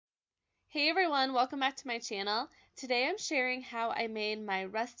Hey everyone, welcome back to my channel. Today I'm sharing how I made my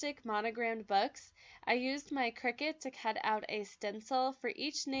rustic monogrammed books. I used my Cricut to cut out a stencil for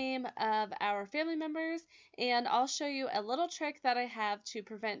each name of our family members, and I'll show you a little trick that I have to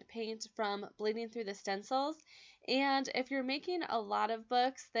prevent paint from bleeding through the stencils. And if you're making a lot of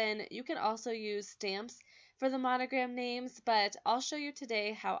books, then you can also use stamps for the monogram names, but I'll show you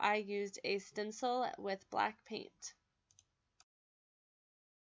today how I used a stencil with black paint.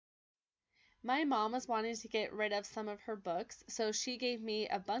 My mom was wanting to get rid of some of her books, so she gave me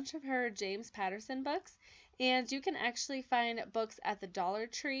a bunch of her James Patterson books, and you can actually find books at the Dollar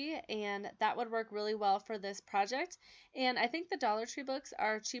Tree, and that would work really well for this project. And I think the Dollar Tree books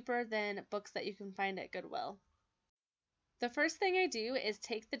are cheaper than books that you can find at Goodwill. The first thing I do is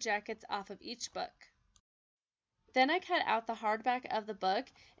take the jackets off of each book. Then I cut out the hardback of the book.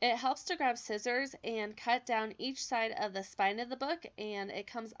 It helps to grab scissors and cut down each side of the spine of the book, and it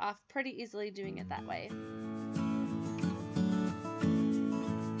comes off pretty easily doing it that way.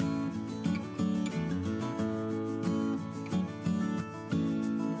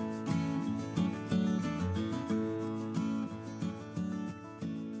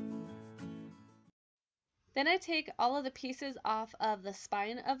 Then I take all of the pieces off of the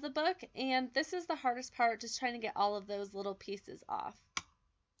spine of the book, and this is the hardest part, just trying to get all of those little pieces off.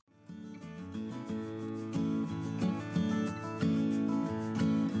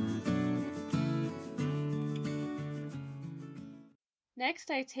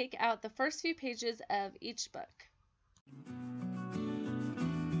 Next, I take out the first few pages of each book.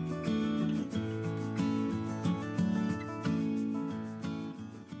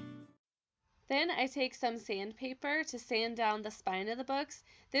 Then I take some sandpaper to sand down the spine of the books.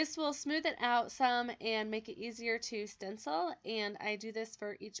 This will smooth it out some and make it easier to stencil, and I do this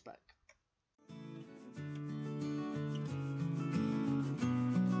for each book.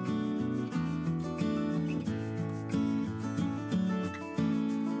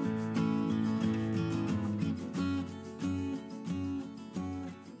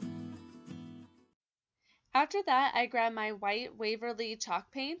 After that, I grab my white Waverly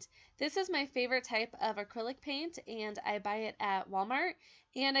chalk paint. This is my favorite type of acrylic paint, and I buy it at Walmart.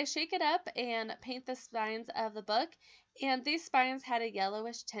 And I shake it up and paint the spines of the book. And these spines had a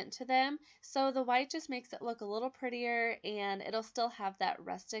yellowish tint to them, so the white just makes it look a little prettier, and it'll still have that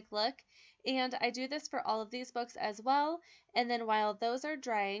rustic look. And I do this for all of these books as well. And then while those are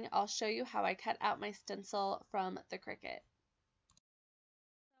drying, I'll show you how I cut out my stencil from the Cricut.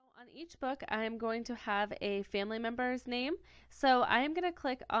 On each book, I'm going to have a family member's name. So I am going to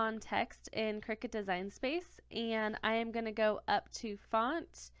click on text in Cricut Design Space, and I am going to go up to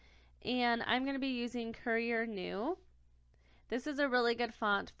font, and I'm going to be using Courier New. This is a really good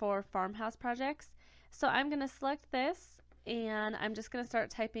font for farmhouse projects. So I'm going to select this, and I'm just going to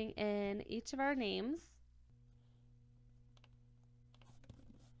start typing in each of our names.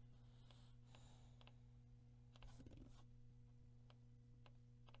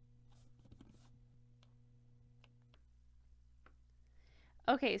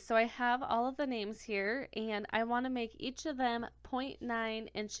 Okay, so I have all of the names here, and I want to make each of them 0.9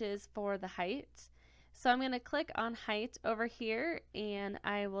 inches for the height. So I'm going to click on height over here, and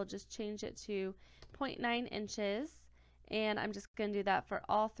I will just change it to 0.9 inches, and I'm just going to do that for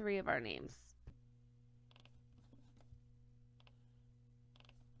all three of our names.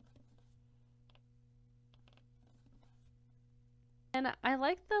 And I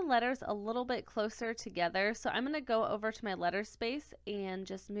like the letters a little bit closer together, so I'm going to go over to my letter space and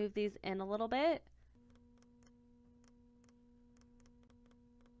just move these in a little bit.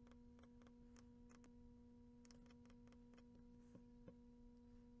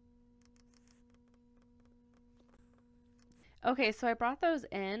 Okay, so I brought those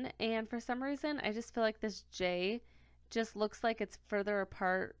in, and for some reason I just feel like this J just looks like it's further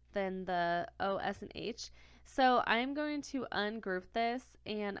apart than the O, S, and H. So I'm going to ungroup this,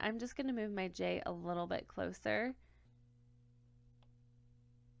 and I'm just going to move my J a little bit closer.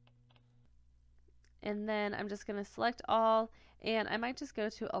 And then I'm just going to select all, and I might just go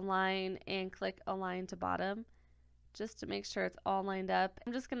to align and click align to bottom just to make sure it's all lined up.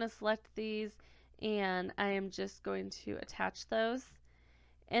 I'm just going to select these, and I am just going to attach those.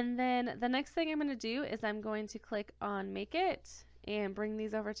 And then the next thing I'm going to do is I'm going to click on Make It and bring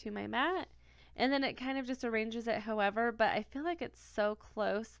these over to my mat. And then it kind of just arranges it however, but I feel like it's so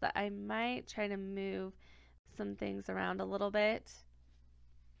close that I might try to move some things around a little bit.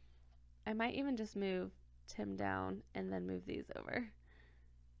 I might even just move Tim down and then move these over.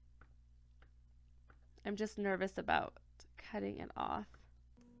 I'm just nervous about cutting it off.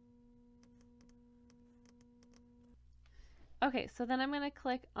 Okay, so then I'm going to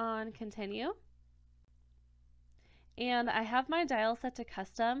click on continue. And I have my dial set to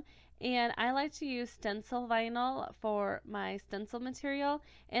custom, and I like to use stencil vinyl for my stencil material,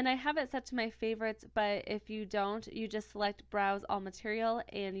 and I have it set to my favorites, but if you don't, you just select browse all material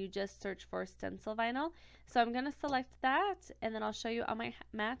and you just search for stencil vinyl. So I'm going to select that, and then I'll show you on my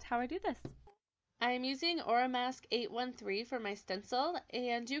mat how I do this. I am using Oramask 813 for my stencil,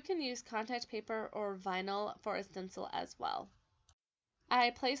 and you can use contact paper or vinyl for a stencil as well.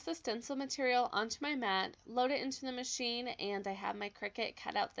 I place the stencil material onto my mat, load it into the machine, and I have my Cricut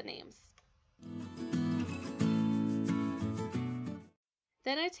cut out the names.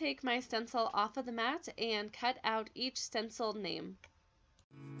 Then I take my stencil off of the mat and cut out each stencil name.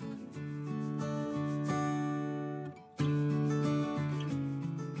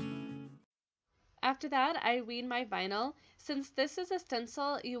 After that, I weed my vinyl. Since this is a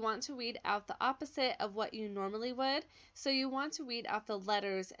stencil, you want to weed out the opposite of what you normally would, so you want to weed out the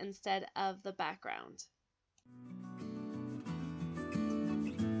letters instead of the background.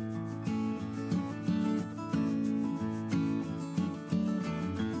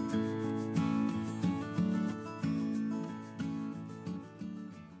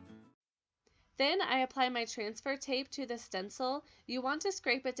 Then I apply my transfer tape to the stencil. You want to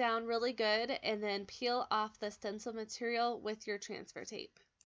scrape it down really good and then peel off the stencil material with your transfer tape.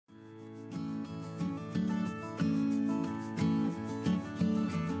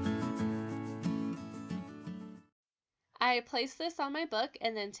 I place this on my book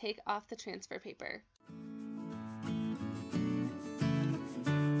and then take off the transfer paper.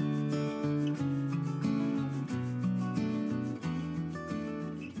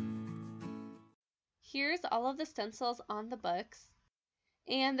 Here's all of the stencils on the books.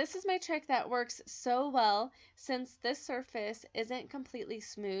 And this is my trick that works so well. Since this surface isn't completely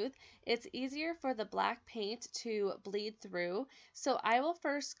smooth, it's easier for the black paint to bleed through. So I will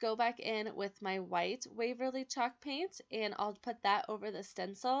first go back in with my white Waverly chalk paint, and I'll put that over the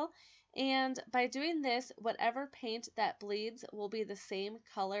stencil. And by doing this, whatever paint that bleeds will be the same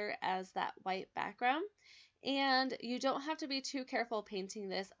color as that white background. And you don't have to be too careful painting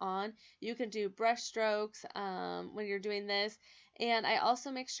this on. You can do brush strokes when you're doing this. And I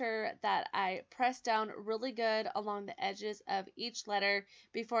also make sure that I press down really good along the edges of each letter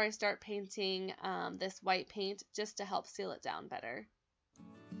before I start painting this white paint, just to help seal it down better.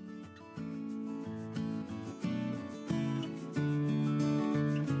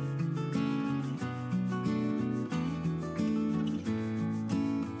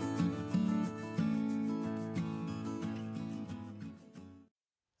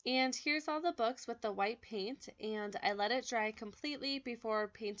 And here's all the books with the white paint, and I let it dry completely before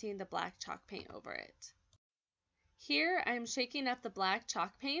painting the black chalk paint over it. Here I'm shaking up the black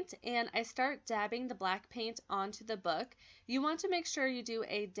chalk paint, and I start dabbing the black paint onto the book. You want to make sure you do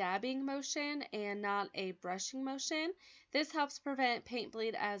a dabbing motion and not a brushing motion. This helps prevent paint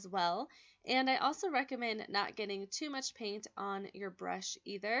bleed as well. And I also recommend not getting too much paint on your brush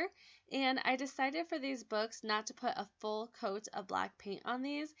either. And I decided for these books not to put a full coat of black paint on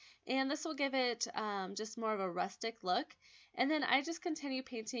these, and this will give it just more of a rustic look. And then I just continue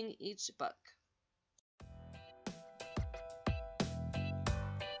painting each book.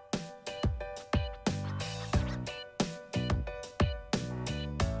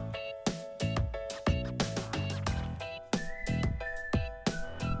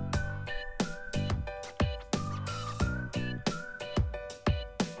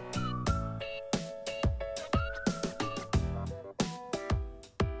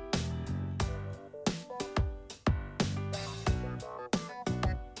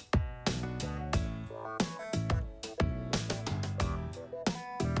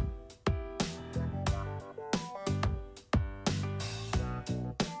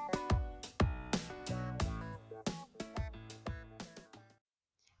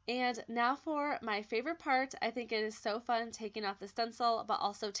 And now for my favorite part. I think it is so fun taking off the stencil, but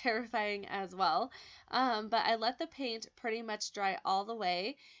also terrifying as well. But I let the paint pretty much dry all the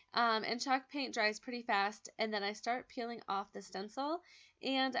way, and chalk paint dries pretty fast, and then I start peeling off the stencil,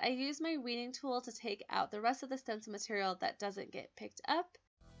 and I use my weeding tool to take out the rest of the stencil material that doesn't get picked up.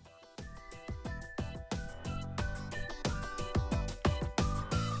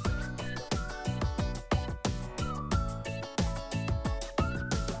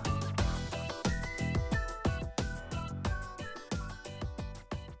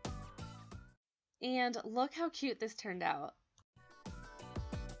 And look how cute this turned out.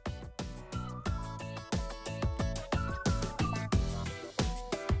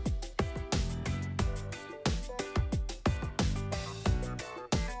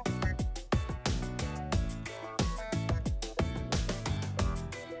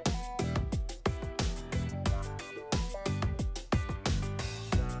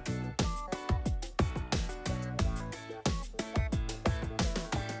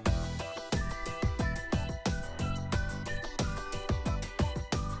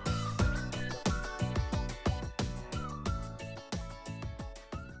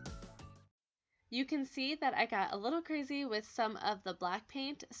 You can see that I got a little crazy with some of the black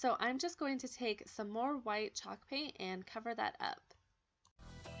paint, so I'm just going to take some more white chalk paint and cover that up.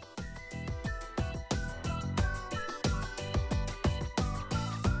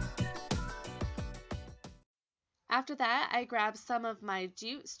 After that, I grab some of my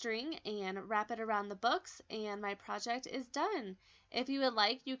jute string and wrap it around the books, and my project is done. If you would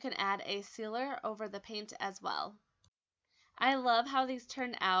like, you can add a sealer over the paint as well. I love how these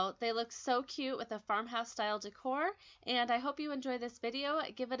turned out. They look so cute with a farmhouse style decor, and I hope you enjoy this video.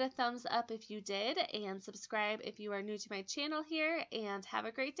 Give it a thumbs up if you did, and subscribe if you are new to my channel here, and have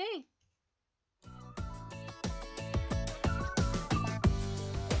a great day.